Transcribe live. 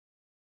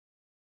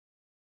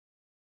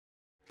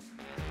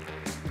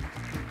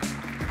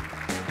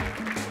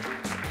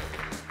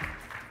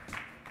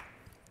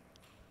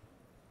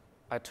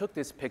I took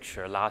this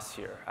picture last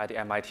year at the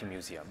MIT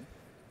Museum.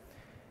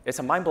 It's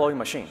a mind-blowing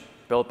machine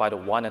built by the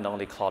one and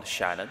only Claude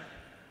Shannon.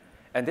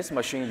 And this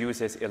machine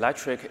uses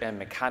electric and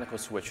mechanical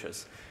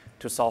switches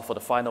to solve for the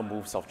final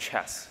moves of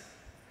chess.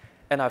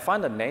 And I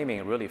find the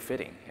naming really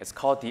fitting. It's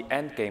called the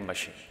endgame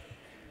machine.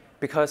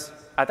 Because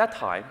at that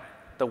time,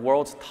 the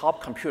world's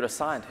top computer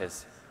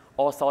scientists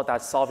all thought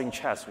that solving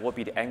chess would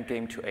be the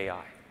endgame to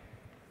AI.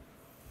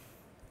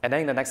 And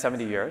then in the next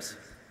 70 years,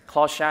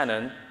 Claude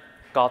Shannon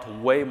got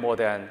way more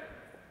than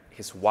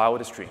his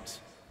wildest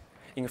dreams.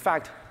 In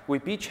fact, we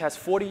beat chess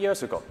 40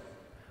 years ago.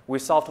 We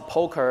solved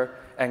poker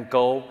and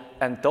Go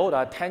and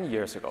Dota 10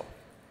 years ago.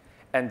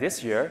 And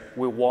this year,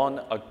 we won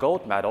a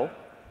gold medal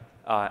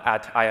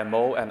at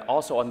IMO and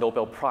also a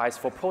Nobel Prize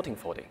for protein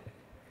folding.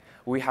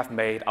 We have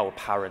made our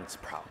parents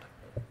proud.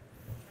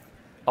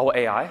 Our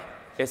AI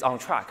is on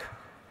track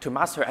to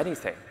master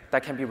anything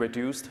that can be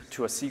reduced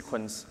to a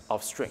sequence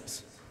of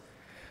strings.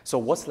 So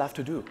what's left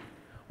to do?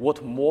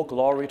 What more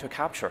glory to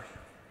capture?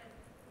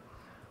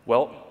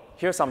 Well,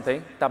 here's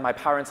something that my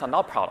parents are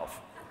not proud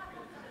of.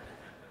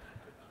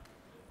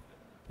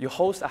 You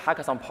host a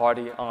hackathon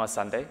party on a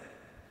Sunday,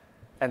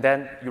 and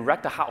then you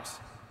wreck the house.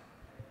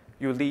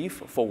 You leave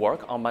for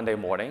work on Monday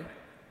morning,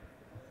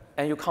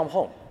 and you come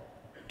home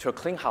to a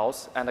clean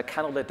house and a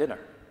candlelit dinner.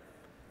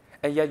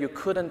 And yet you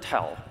couldn't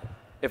tell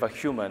if a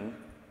human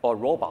or a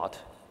robot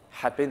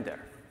had been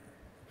there.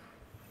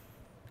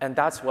 And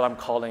that's what I'm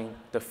calling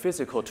the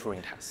physical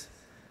Turing test.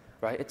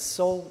 Right? It's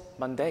so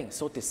mundane,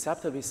 so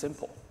deceptively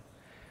simple.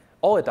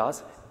 All it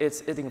does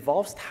is it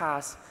involves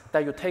tasks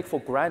that you take for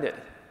granted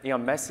in a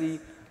messy,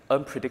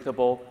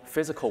 unpredictable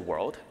physical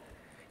world.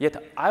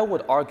 Yet I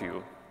would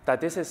argue that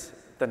this is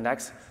the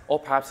next, or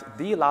perhaps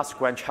the last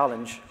grand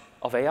challenge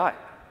of AI.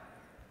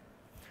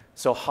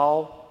 So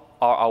how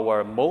are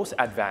our most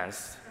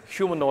advanced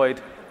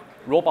humanoid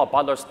robot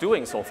butlers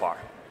doing so far?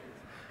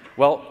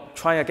 Well,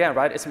 trying again,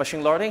 right? It's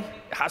machine learning.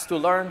 It has to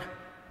learn.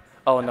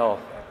 Oh no,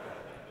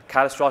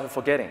 catastrophic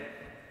forgetting.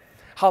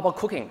 How about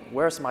cooking?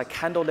 Where's my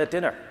candlelit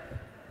dinner?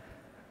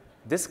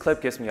 This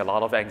clip gives me a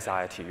lot of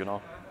anxiety, you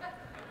know?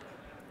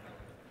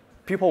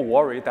 People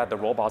worry that the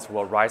robots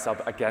will rise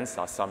up against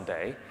us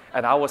someday,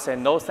 and I would say,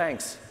 no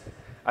thanks.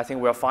 I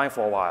think we're fine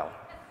for a while.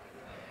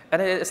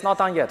 And it's not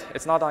done yet.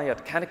 It's not done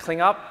yet. Can it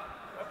clean up?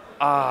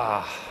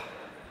 Oh,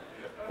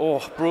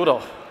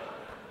 brutal.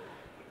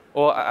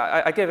 Or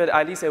I give it,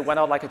 at least it went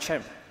out like a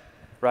chimp,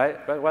 right?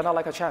 It went out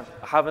like a chimp.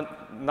 I haven't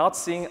not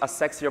seen a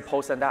sexier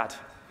pose than that.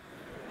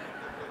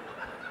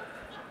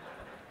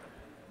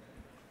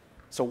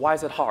 So why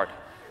is it hard?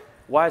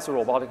 Why is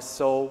robotics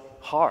so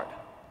hard?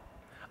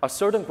 A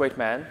certain great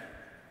man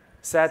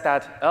said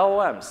that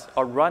LLMs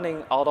are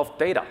running out of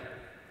data.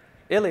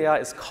 Ilya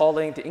is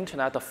calling the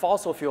internet the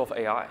fossil fuel of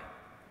AI.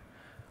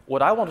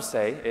 What I want to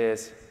say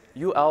is,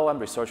 you LLM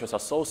researchers are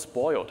so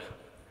spoiled.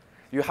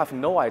 You have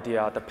no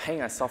idea the pain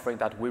and suffering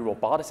that we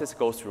roboticists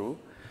go through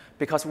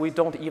because we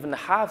don't even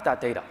have that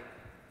data.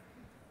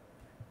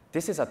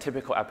 This is a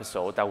typical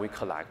episode that we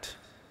collect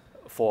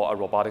for a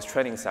robotics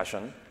training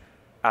session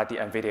at the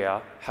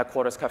NVIDIA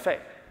headquarters cafe.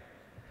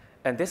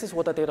 And this is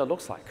what the data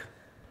looks like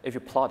if you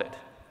plot it.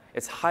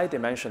 It's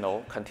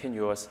high-dimensional,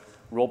 continuous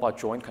robot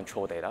joint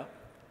control data.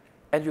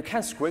 And you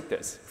can't scrape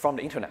this from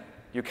the internet.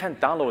 You can't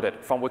download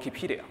it from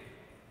Wikipedia.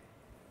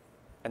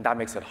 And that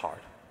makes it hard.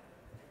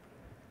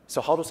 So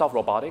how to solve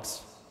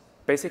robotics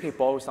basically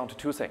boils down to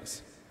two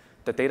things: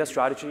 the data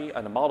strategy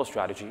and the model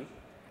strategy.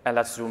 And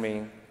let's zoom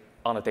in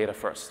on the data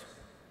first.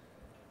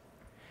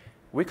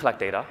 We collect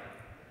data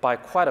by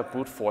quite a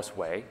brute force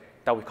way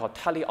that we call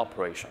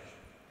teleoperation.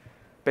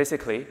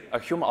 Basically, a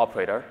human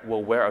operator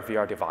will wear a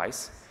VR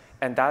device,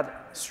 and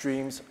that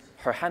streams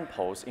her hand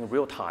pose in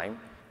real time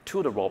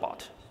to the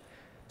robot.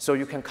 So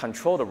you can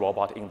control the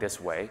robot in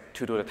this way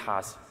to do the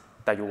tasks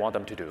that you want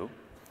them to do.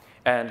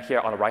 And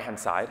here on the right-hand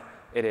side,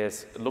 it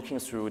is looking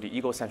through the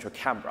egocentric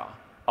camera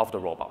of the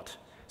robot.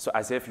 So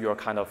as if you're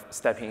kind of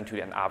stepping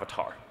into an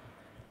avatar,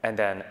 and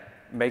then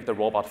make the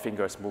robot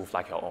fingers move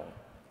like your own.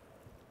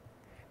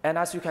 And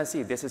as you can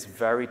see, this is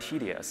very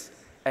tedious,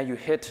 and you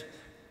hit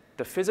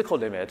the physical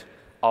limit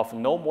of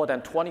no more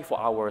than 24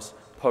 hours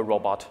per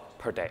robot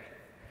per day.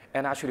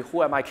 And actually,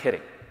 who am I kidding?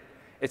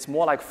 It's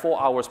more like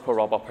 4 hours per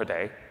robot per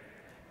day.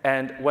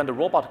 And when the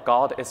robot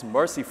god is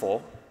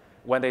merciful,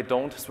 when they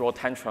don't throw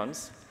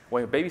tantrums,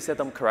 when you babysit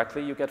them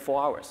correctly, you get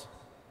 4 hours.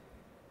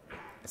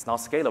 It's not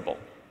scalable.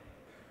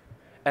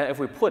 And if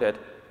we put it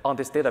on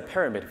this data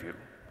pyramid view,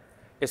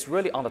 it's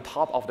really on the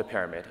top of the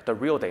pyramid. The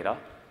real data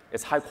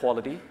is high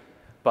quality,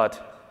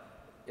 but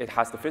it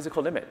has the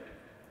physical limit.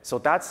 So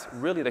that's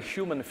really the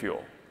human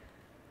fuel.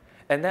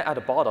 And then at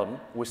the bottom,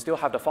 we still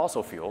have the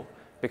fossil fuel,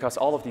 because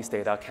all of these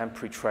data can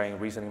pre-train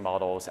reasoning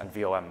models and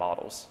VLM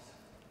models.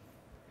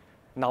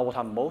 Now, what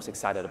I'm most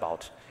excited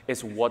about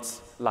is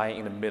what's lying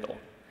in the middle.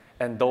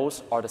 And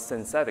those are the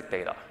synthetic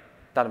data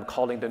that I'm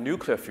calling the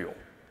nuclear fuel,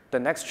 the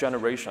next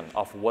generation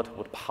of what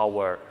would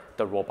power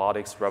the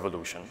robotics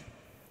revolution.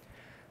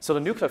 So the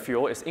nuclear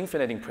fuel is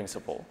infinite in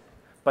principle,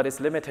 but it's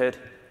limited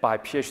by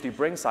PhD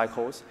brain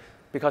cycles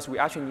because we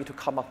actually need to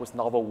come up with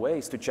novel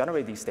ways to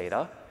generate these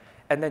data,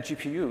 and then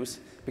GPUs,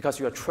 because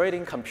you are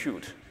trading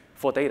compute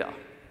for data.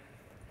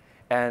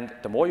 And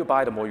the more you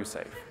buy, the more you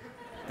save.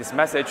 This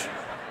message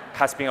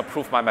has been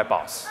approved by my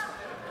boss.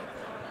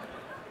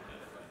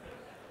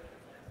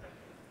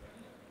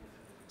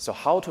 So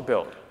how to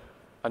build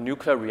a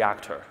nuclear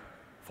reactor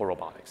for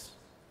robotics?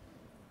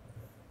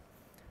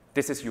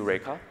 This is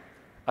Eureka,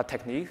 a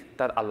technique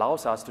that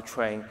allows us to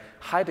train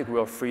high degree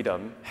of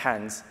freedom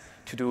hands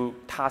to do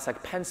tasks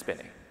like pen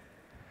spinning.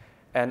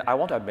 And I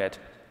want to admit,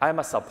 I'm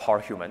a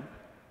subpar human.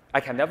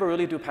 I can never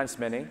really do pen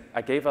spinning.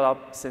 I gave it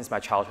up since my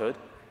childhood.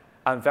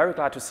 I'm very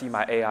glad to see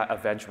my AI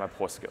avenge my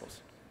poor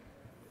skills.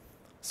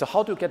 So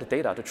how do you get the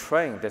data to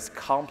train these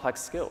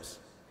complex skills?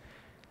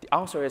 The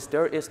answer is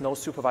there is no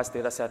supervised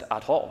data set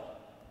at all.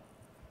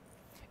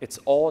 It's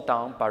all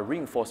done by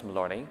reinforcement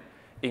learning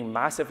in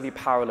massively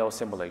parallel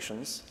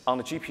simulations on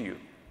the GPU.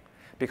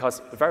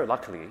 Because very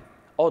luckily,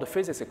 all the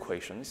physics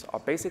equations are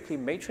basically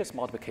matrix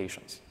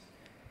multiplications.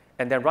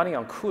 And then running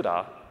on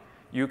CUDA,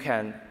 you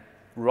can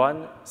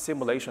run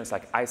simulations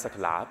like Isaac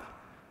Lab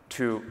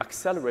to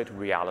accelerate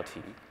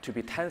reality to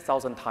be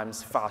 10,000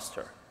 times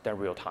faster than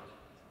real time.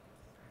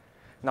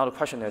 Now the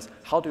question is,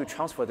 how do you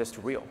transfer this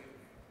to real?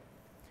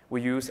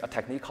 We use a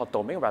technique called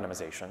domain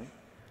randomization,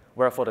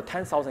 where for the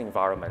 10,000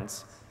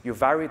 environments, you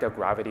vary their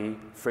gravity,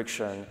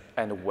 friction,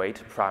 and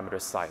weight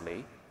parameters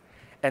slightly,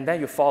 and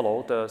then you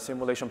follow the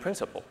simulation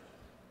principle.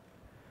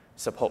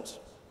 Suppose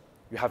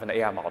you have an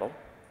AI model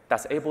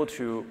that's able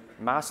to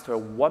master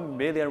 1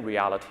 million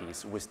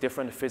realities with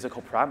different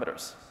physical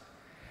parameters.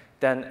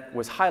 Then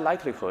with high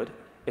likelihood,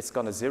 it's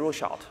going to zero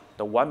shot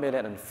the 1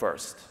 millionth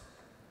first,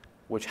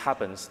 which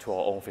happens to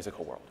our own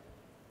physical world.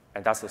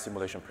 And that's the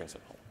simulation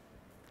principle.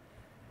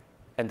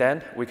 And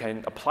then we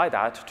can apply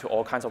that to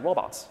all kinds of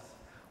robots.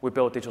 We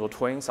build digital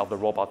twins of the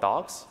robot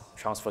dogs,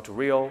 transfer to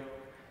real.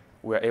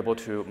 We're able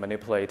to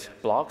manipulate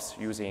blocks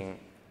using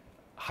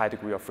high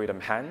degree of freedom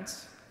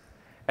hands.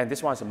 And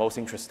this one is the most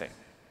interesting.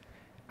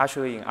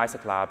 Actually, in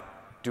Isaac Lab,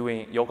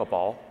 doing yoga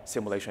ball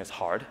simulation is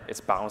hard.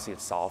 It's bouncy,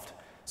 it's soft.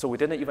 So we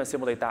didn't even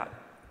simulate that.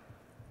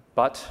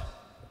 But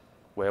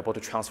we're able to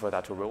transfer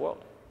that to real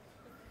world.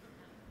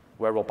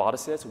 We're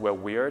roboticists, we're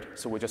weird,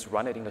 so we just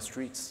run it in the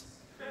streets.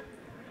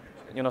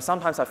 You know,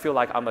 sometimes I feel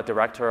like I'm a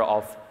director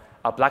of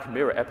a Black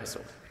Mirror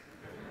episode.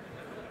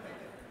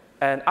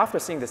 And after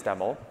seeing this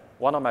demo,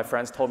 one of my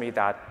friends told me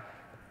that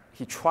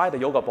he tried the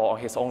yoga ball on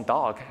his own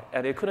dog,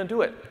 and it couldn't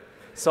do it.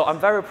 So I'm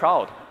very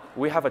proud.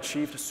 We have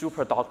achieved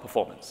super dog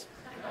performance.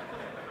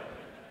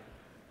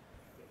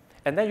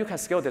 And then you can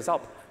scale this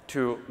up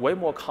to way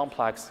more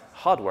complex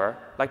hardware,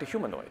 like the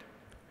humanoid.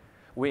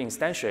 We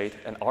instantiate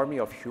an army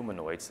of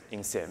humanoids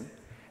in Sim,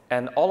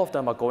 and all of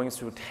them are going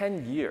through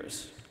 10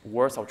 years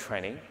worth of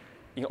training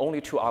in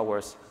only 2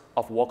 hours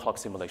of wall clock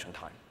simulation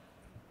time.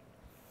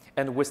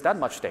 And with that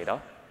much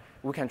data,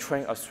 we can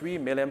train a 3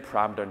 million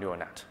parameter neural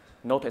net.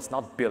 Note it's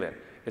not billion,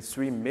 it's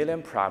 3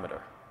 million parameter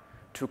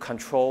to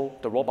control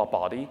the robot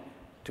body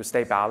to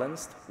stay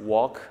balanced,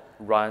 walk,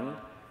 run,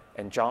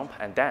 and jump,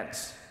 and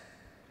dance.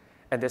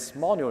 And this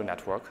small neural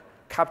network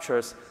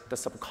captures the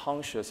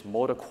subconscious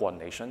motor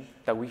coordination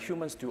that we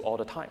humans do all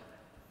the time.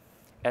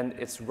 And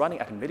it's running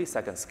at a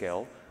millisecond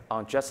scale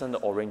on just an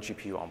Orange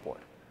GPU on board.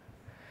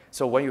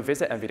 So when you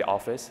visit NVIDIA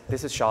office,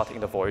 this is shot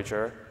in the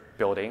Voyager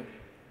building,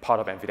 part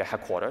of NVIDIA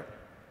headquarters.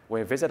 When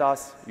you visit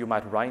us, you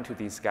might run into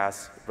these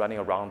guys running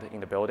around in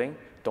the building.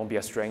 Don't be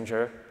a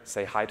stranger,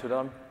 say hi to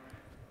them.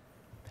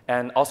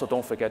 And also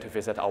don't forget to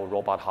visit our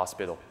robot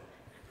hospital.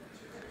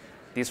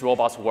 These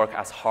robots work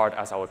as hard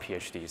as our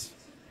PhDs.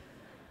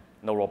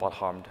 No robot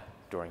harmed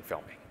during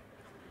filming.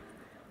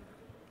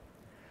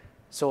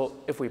 So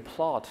if we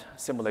plot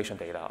simulation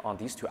data on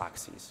these two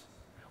axes,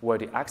 where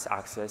the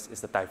x-axis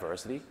is the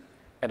diversity,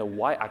 and the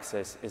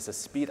y-axis is the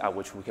speed at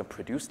which we can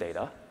produce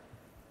data,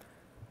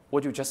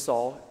 what you just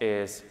saw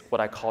is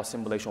what I call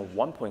simulation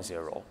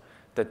 1.0,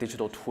 the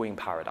digital twin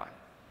paradigm,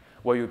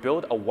 where you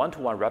build a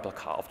one-to-one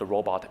replica of the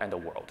robot and the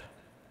world.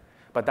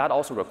 But that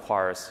also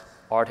requires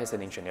artists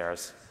and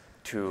engineers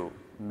to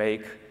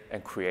make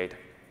and create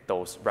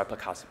those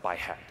replicas by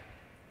hand.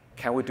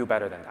 Can we do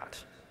better than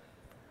that?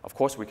 Of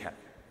course we can.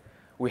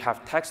 We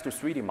have text to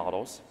 3D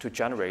models to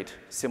generate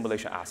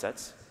simulation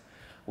assets.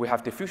 We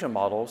have diffusion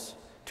models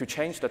to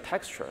change the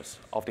textures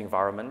of the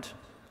environment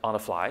on the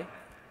fly.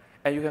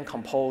 And you can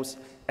compose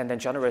and then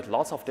generate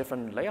lots of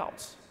different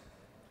layouts.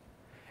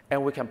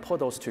 And we can put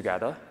those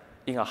together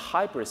in a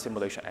hybrid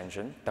simulation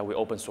engine that we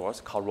open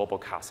source called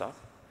RoboCasa.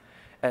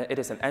 And it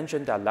is an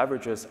engine that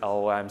leverages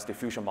LLMs,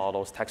 diffusion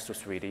models, text to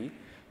 3D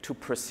to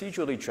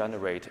procedurally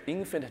generate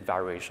infinite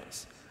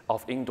variations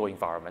of indoor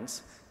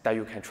environments that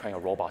you can train a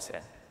robot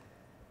in.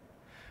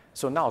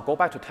 So now go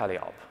back to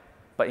teleop.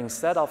 But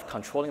instead of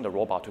controlling the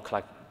robot to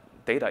collect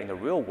data in the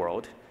real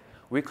world,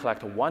 we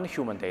collect one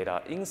human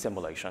data in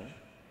simulation,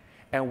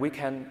 and we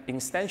can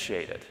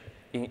instantiate it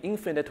in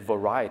infinite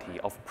variety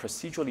of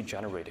procedurally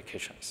generated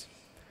kitchens.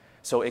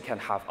 So it can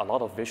have a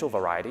lot of visual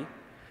variety,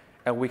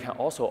 and we can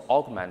also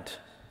augment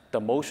the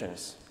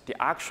motions,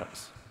 the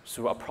actions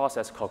through a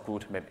process called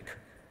GR00T mimic.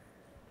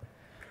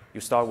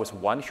 You start with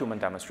one human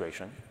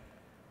demonstration.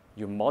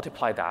 You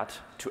multiply that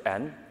to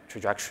n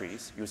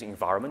trajectories using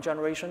environment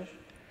generation,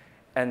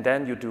 and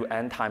then you do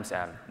n times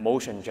m,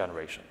 motion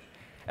generation.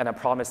 And I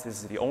promise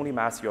this is the only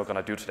math you're going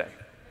to do today.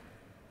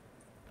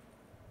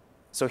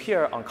 So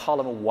here on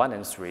column 1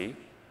 and 3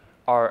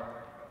 are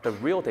the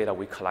real data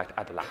we collect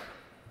at the lab.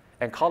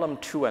 And column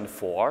 2 and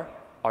 4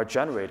 are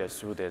generated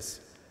through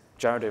this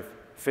generative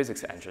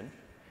physics engine.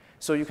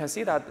 So you can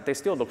see that they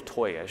still look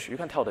toyish. You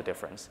can tell the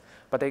difference.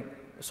 But they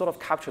sort of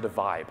capture the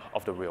vibe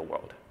of the real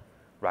world,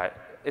 right?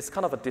 It's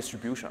kind of a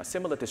distribution, a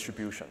similar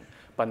distribution,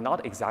 but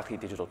not exactly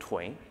digital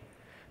twin.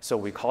 So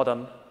we call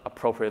them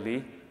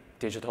appropriately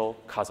digital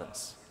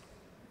cousins.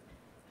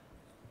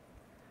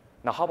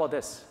 Now, how about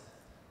this?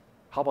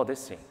 How about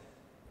this scene?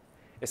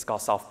 It's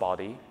got soft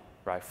body,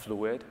 right?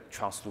 Fluid,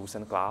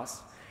 translucent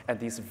glass, and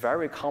these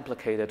very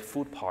complicated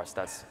food parts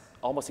that's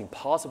almost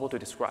impossible to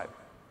describe.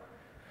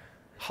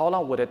 How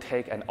long would it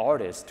take an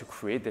artist to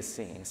create this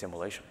scene in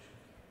simulation?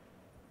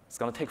 It's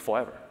going to take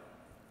forever.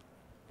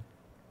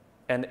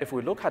 And if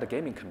we look at the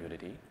gaming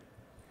community,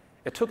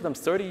 it took them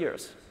 30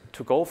 years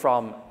to go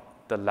from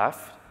the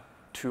left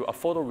to a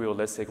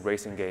photorealistic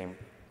racing game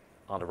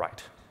on the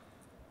right.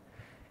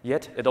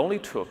 Yet it only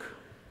took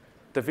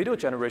the video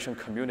generation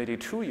community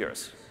 2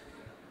 years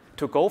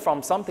to go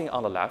from something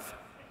on the left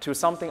to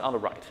something on the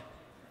right.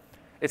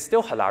 It's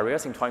still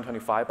hilarious in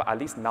 2025, but at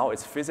least now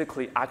it's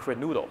physically accurate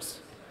noodles.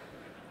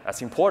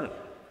 That's important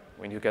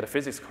when you get the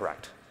physics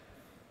correct.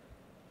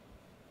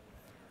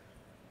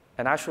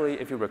 And actually,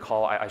 if you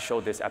recall, I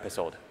showed this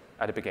episode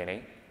at the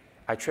beginning.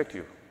 I tricked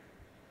you.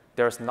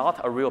 There's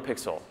not a real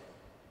pixel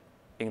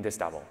in this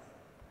demo.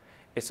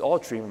 It's all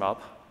dreamed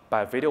up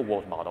by a video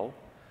world model,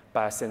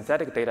 by a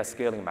synthetic data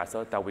scaling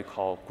method that we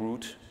call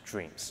GR00T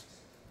Dreams.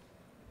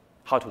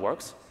 How it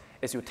works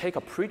is you take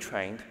a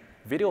pre-trained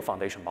video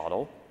foundation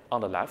model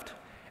on the left,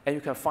 and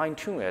you can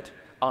fine-tune it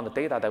on the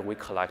data that we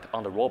collect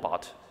on the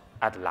robot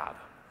at the lab.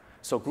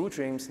 So GR00T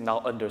Dreams now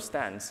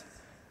understands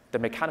the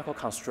mechanical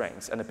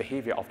constraints and the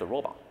behavior of the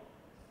robot.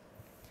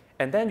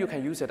 And then you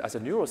can use it as a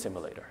neural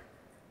simulator.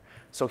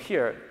 So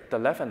here, the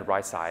left and the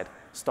right side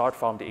start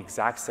from the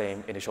exact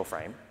same initial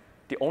frame.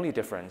 The only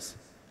difference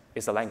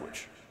is the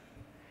language.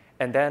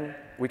 And then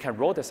we can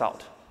roll this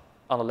out.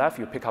 On the left,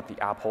 you pick up the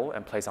apple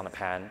and place on the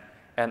pan.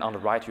 And on the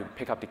right, you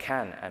pick up the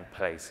can and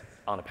place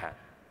on the pan.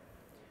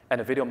 And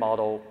the video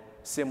model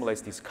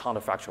simulates these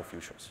counterfactual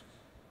futures.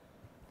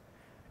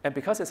 And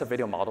because it's a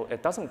video model,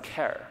 it doesn't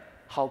care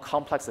how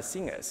complex the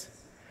scene is.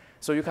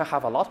 So you can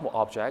have a lot more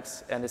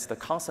objects, and it's the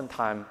constant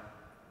time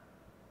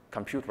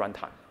compute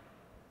runtime.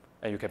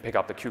 And you can pick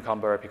up the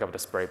cucumber, pick up the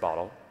spray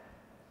bottle.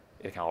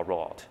 It can all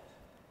roll out.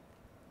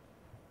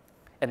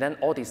 And then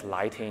all these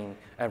lighting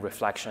and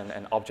reflection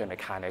and object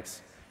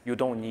mechanics, you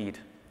don't need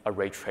a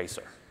ray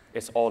tracer.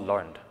 It's all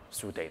learned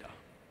through data.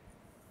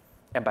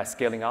 And by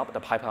scaling up the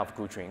pipeline of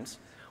GR00T Dreams,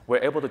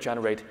 we're able to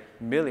generate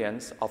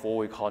millions of what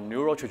we call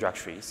neural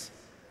trajectories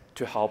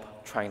to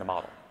help train the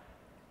model.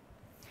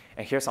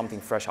 And here's something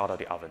fresh out of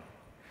the oven.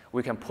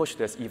 We can push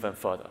this even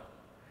further.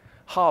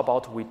 How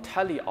about we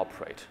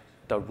teleoperate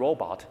the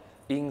robot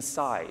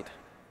inside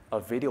a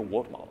video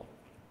world model?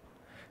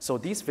 So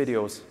these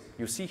videos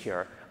you see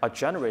here are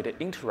generated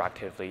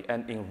interactively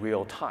and in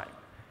real time,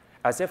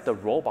 as if the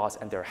robots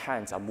and their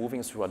hands are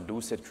moving through a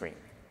lucid dream.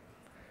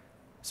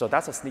 So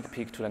that's a sneak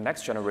peek to the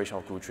next generation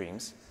of GR00T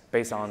Dreams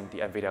based on the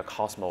NVIDIA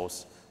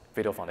Cosmos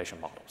video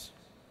foundation models.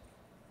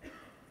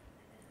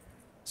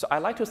 So I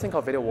like to think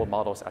of video world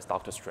models as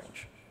Dr.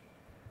 Strange.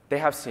 They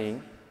have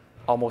seen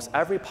almost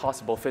every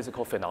possible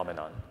physical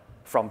phenomenon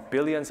from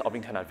billions of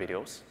internet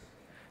videos.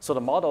 So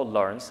the model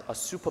learns a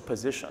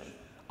superposition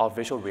of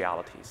visual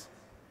realities.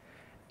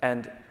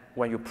 And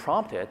when you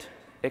prompt it,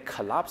 it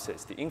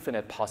collapses the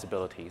infinite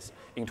possibilities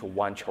into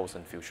one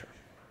chosen future.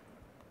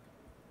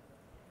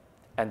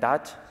 And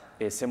that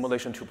is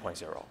Simulation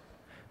 2.0,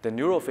 the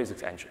neural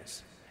physics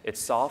engines. It's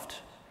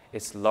soft,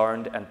 it's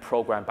learned and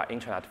programmed by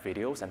internet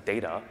videos and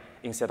data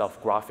instead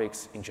of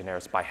graphics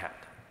engineers by hand.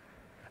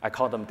 I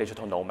call them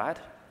digital nomad,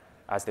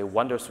 as they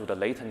wander through the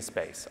latent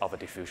space of a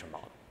diffusion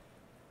model.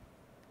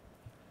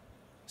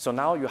 So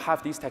now you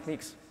have these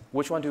techniques.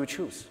 Which one do you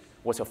choose?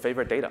 What's your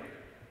favorite data?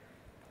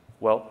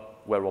 Well,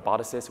 we're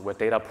roboticists, we're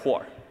data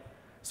poor.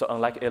 So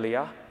unlike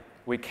Ilya,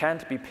 we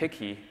can't be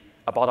picky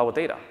about our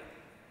data.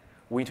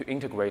 We need to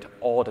integrate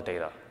all the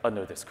data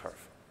under this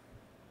curve.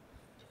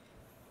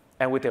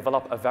 And we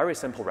developed a very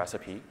simple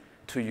recipe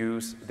to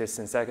use this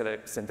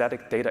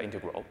synthetic data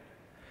integral.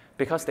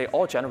 Because they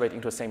all generate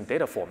into the same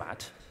data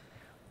format,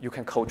 you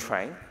can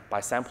co-train by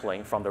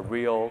sampling from the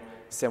real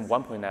Sim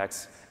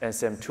 1.x and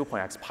Sim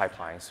 2.x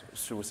pipelines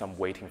through some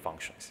weighting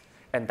functions.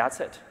 And that's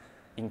it.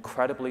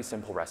 Incredibly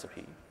simple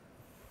recipe.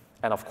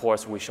 And of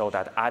course, we show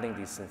that adding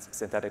these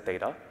synthetic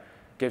data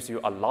gives you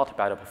a lot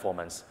better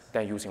performance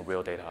than using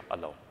real data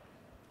alone.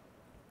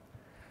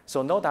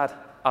 So note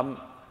that I'm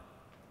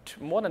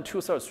more than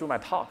 2/3 through my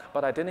talk,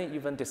 but I didn't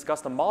even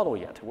discuss the model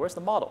yet. Where's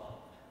the model?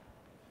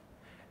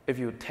 If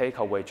you take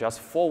away just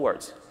 4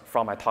 words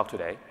from my talk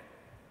today,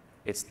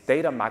 it's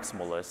data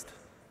maximalist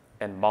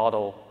and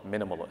model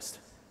minimalist.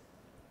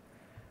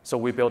 So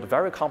we build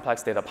very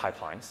complex data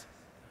pipelines,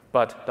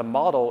 but the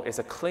model is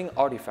a clean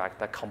artifact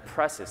that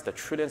compresses the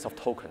trillions of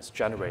tokens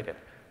generated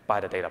by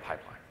the data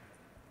pipeline.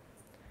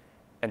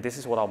 And this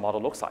is what our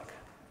model looks like.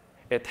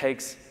 It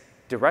takes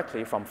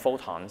directly from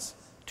photons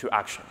to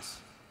actions.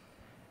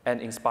 And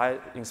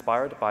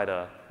inspired by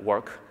the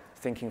work,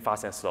 Thinking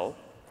Fast and Slow,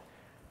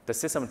 the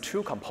System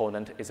 2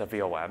 component is a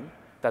VOM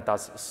that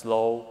does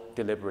slow,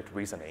 deliberate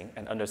reasoning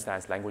and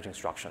understands language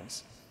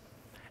instructions.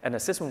 And the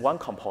System 1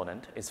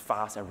 component is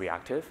fast and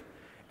reactive,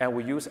 and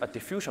we use a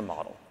diffusion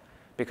model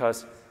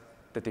because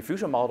the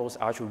diffusion models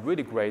are actually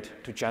really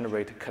great to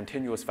generate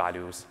continuous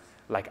values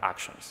like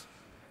actions.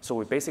 So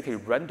we basically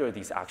render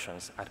these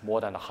actions at more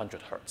than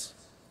 100 hertz.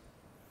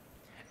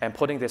 And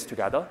putting this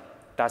together,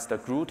 that's the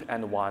GR00T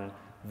N1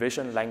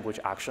 Vision Language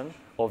Action,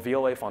 or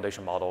VOA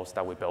foundation models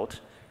that we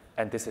built,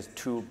 and this is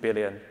 2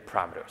 billion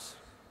parameters.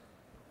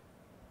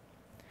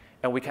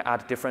 And we can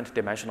add different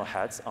dimensional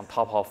heads on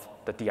top of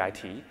the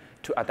DIT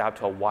to adapt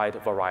to a wide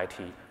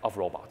variety of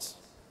robots.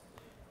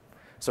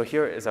 So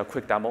here is a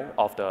quick demo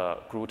of the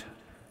GR00T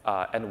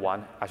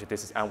N1. Actually,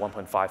 this is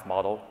N1.5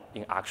 model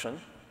in action.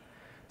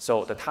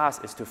 So the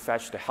task is to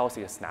fetch the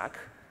healthiest snack,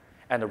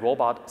 and the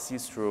robot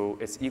sees through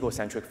its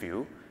egocentric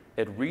view.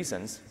 It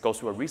reasons, goes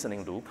through a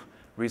reasoning loop,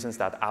 reasons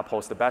that apple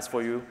is the best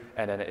for you,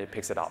 and then it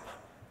picks it up.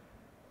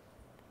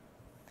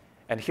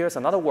 And here's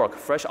another work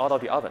fresh out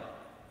of the oven.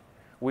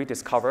 We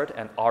discovered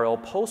an RL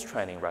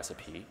post-training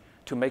recipe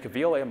to make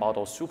VOA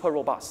models super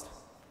robust.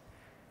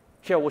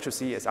 Here, what you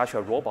see is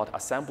actually a robot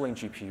assembling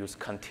GPUs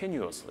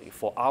continuously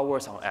for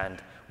hours on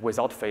end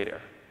without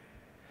failure.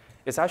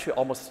 It's actually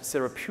almost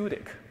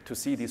therapeutic to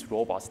see these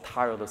robots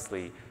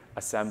tirelessly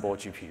assemble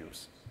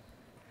GPUs.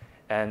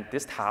 And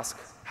this task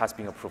has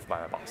been approved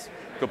by my boss.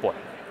 Good boy.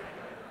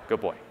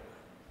 Good boy.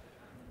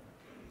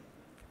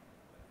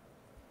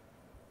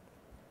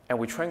 And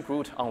we train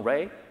GR00T on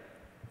Ray,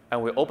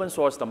 and we open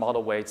source the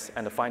model weights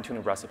and the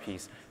fine-tuning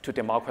recipes to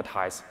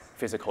democratize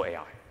physical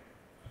AI.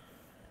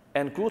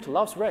 And GR00T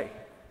loves Ray.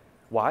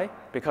 Why?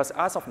 Because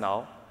as of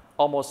now,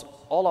 almost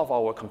all of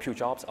our compute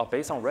jobs are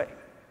based on Ray.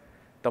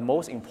 The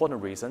most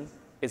important reason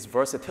is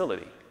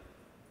versatility.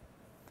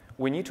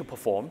 We need to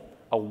perform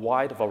a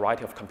wide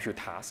variety of compute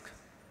tasks,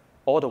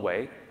 all the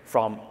way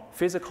from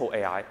physical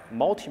AI,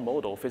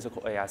 multimodal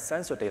physical AI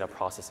sensor data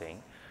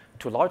processing,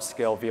 to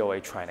large-scale VOA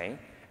training,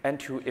 and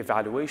to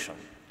evaluation.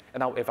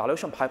 And our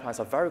evaluation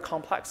pipelines are very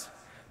complex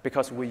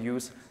because we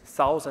use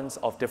thousands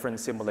of different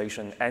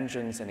simulation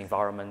engines and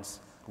environments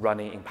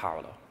running in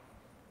parallel.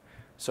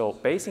 So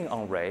basing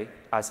on Ray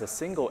as a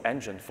single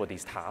engine for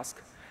these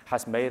tasks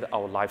has made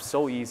our life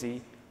so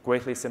easy,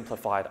 greatly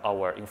simplified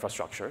our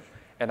infrastructure,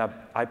 and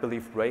I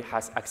believe Ray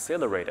has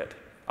accelerated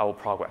our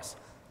progress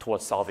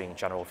towards solving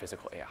general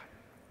physical AI.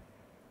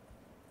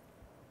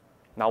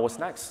 Now what's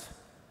next?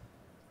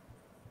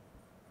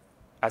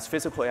 As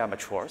physical AI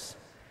matures,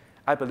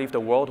 I believe the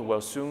world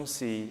will soon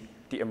see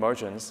the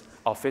emergence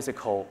of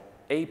physical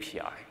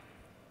API.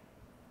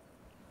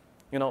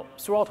 You know,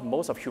 throughout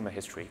most of human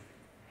history,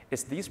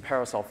 it's these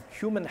pairs of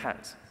human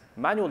hands,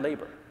 manual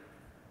labor,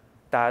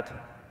 that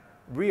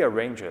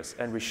rearranges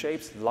and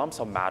reshapes lumps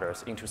of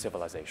matters into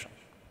civilization.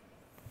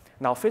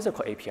 Now,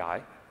 physical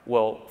API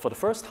will, for the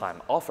first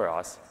time, offer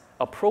us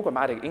a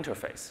programmatic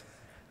interface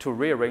to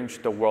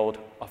rearrange the world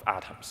of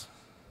atoms.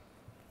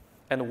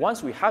 And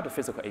once we have the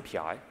physical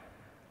API,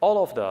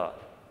 all of the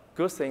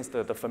good things,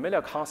 the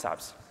familiar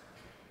concepts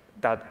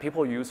that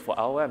people use for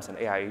LLMs and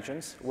AI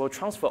agents will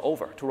transfer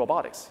over to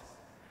robotics.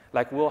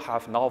 Like we'll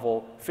have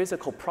novel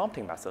physical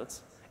prompting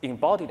methods,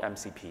 embodied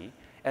MCP,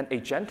 and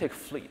agentic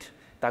fleet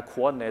that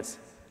coordinates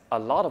a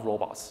lot of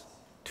robots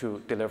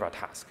to deliver a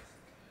task.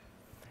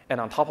 And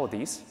on top of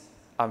these,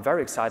 I'm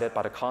very excited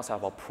by the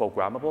concept of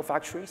programmable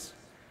factories,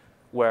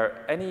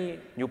 where any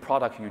new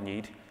product you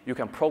need, you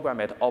can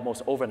program it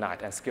almost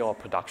overnight and scale up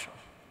production.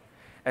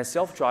 And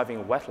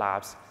self-driving wet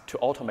labs to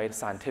automate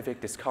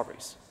scientific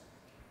discoveries.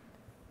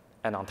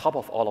 And on top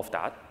of all of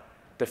that,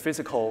 the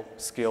physical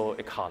skill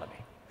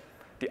economy,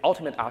 the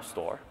ultimate app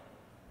store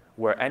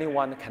where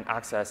anyone can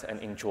access and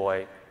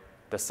enjoy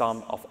the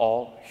sum of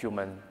all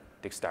human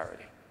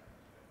dexterity.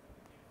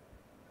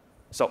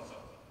 So,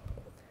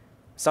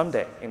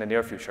 someday in the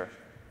near future,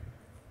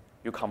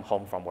 you come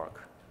home from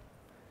work,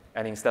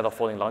 and instead of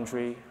folding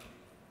laundry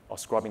or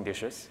scrubbing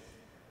dishes,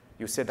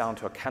 you sit down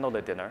to a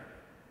candlelit dinner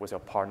with your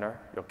partner,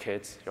 your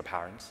kids, your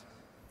parents,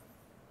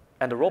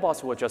 and the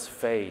robots will just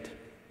fade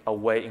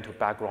away into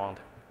background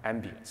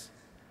ambience.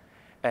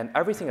 And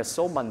everything is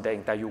so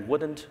mundane that you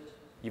wouldn't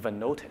even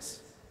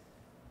notice.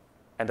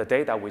 And the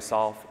day that we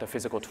solve the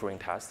physical Turing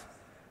test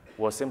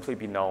will simply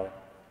be known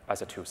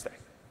as a Tuesday.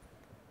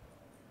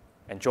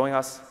 And join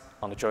us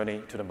on the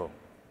journey to the moon.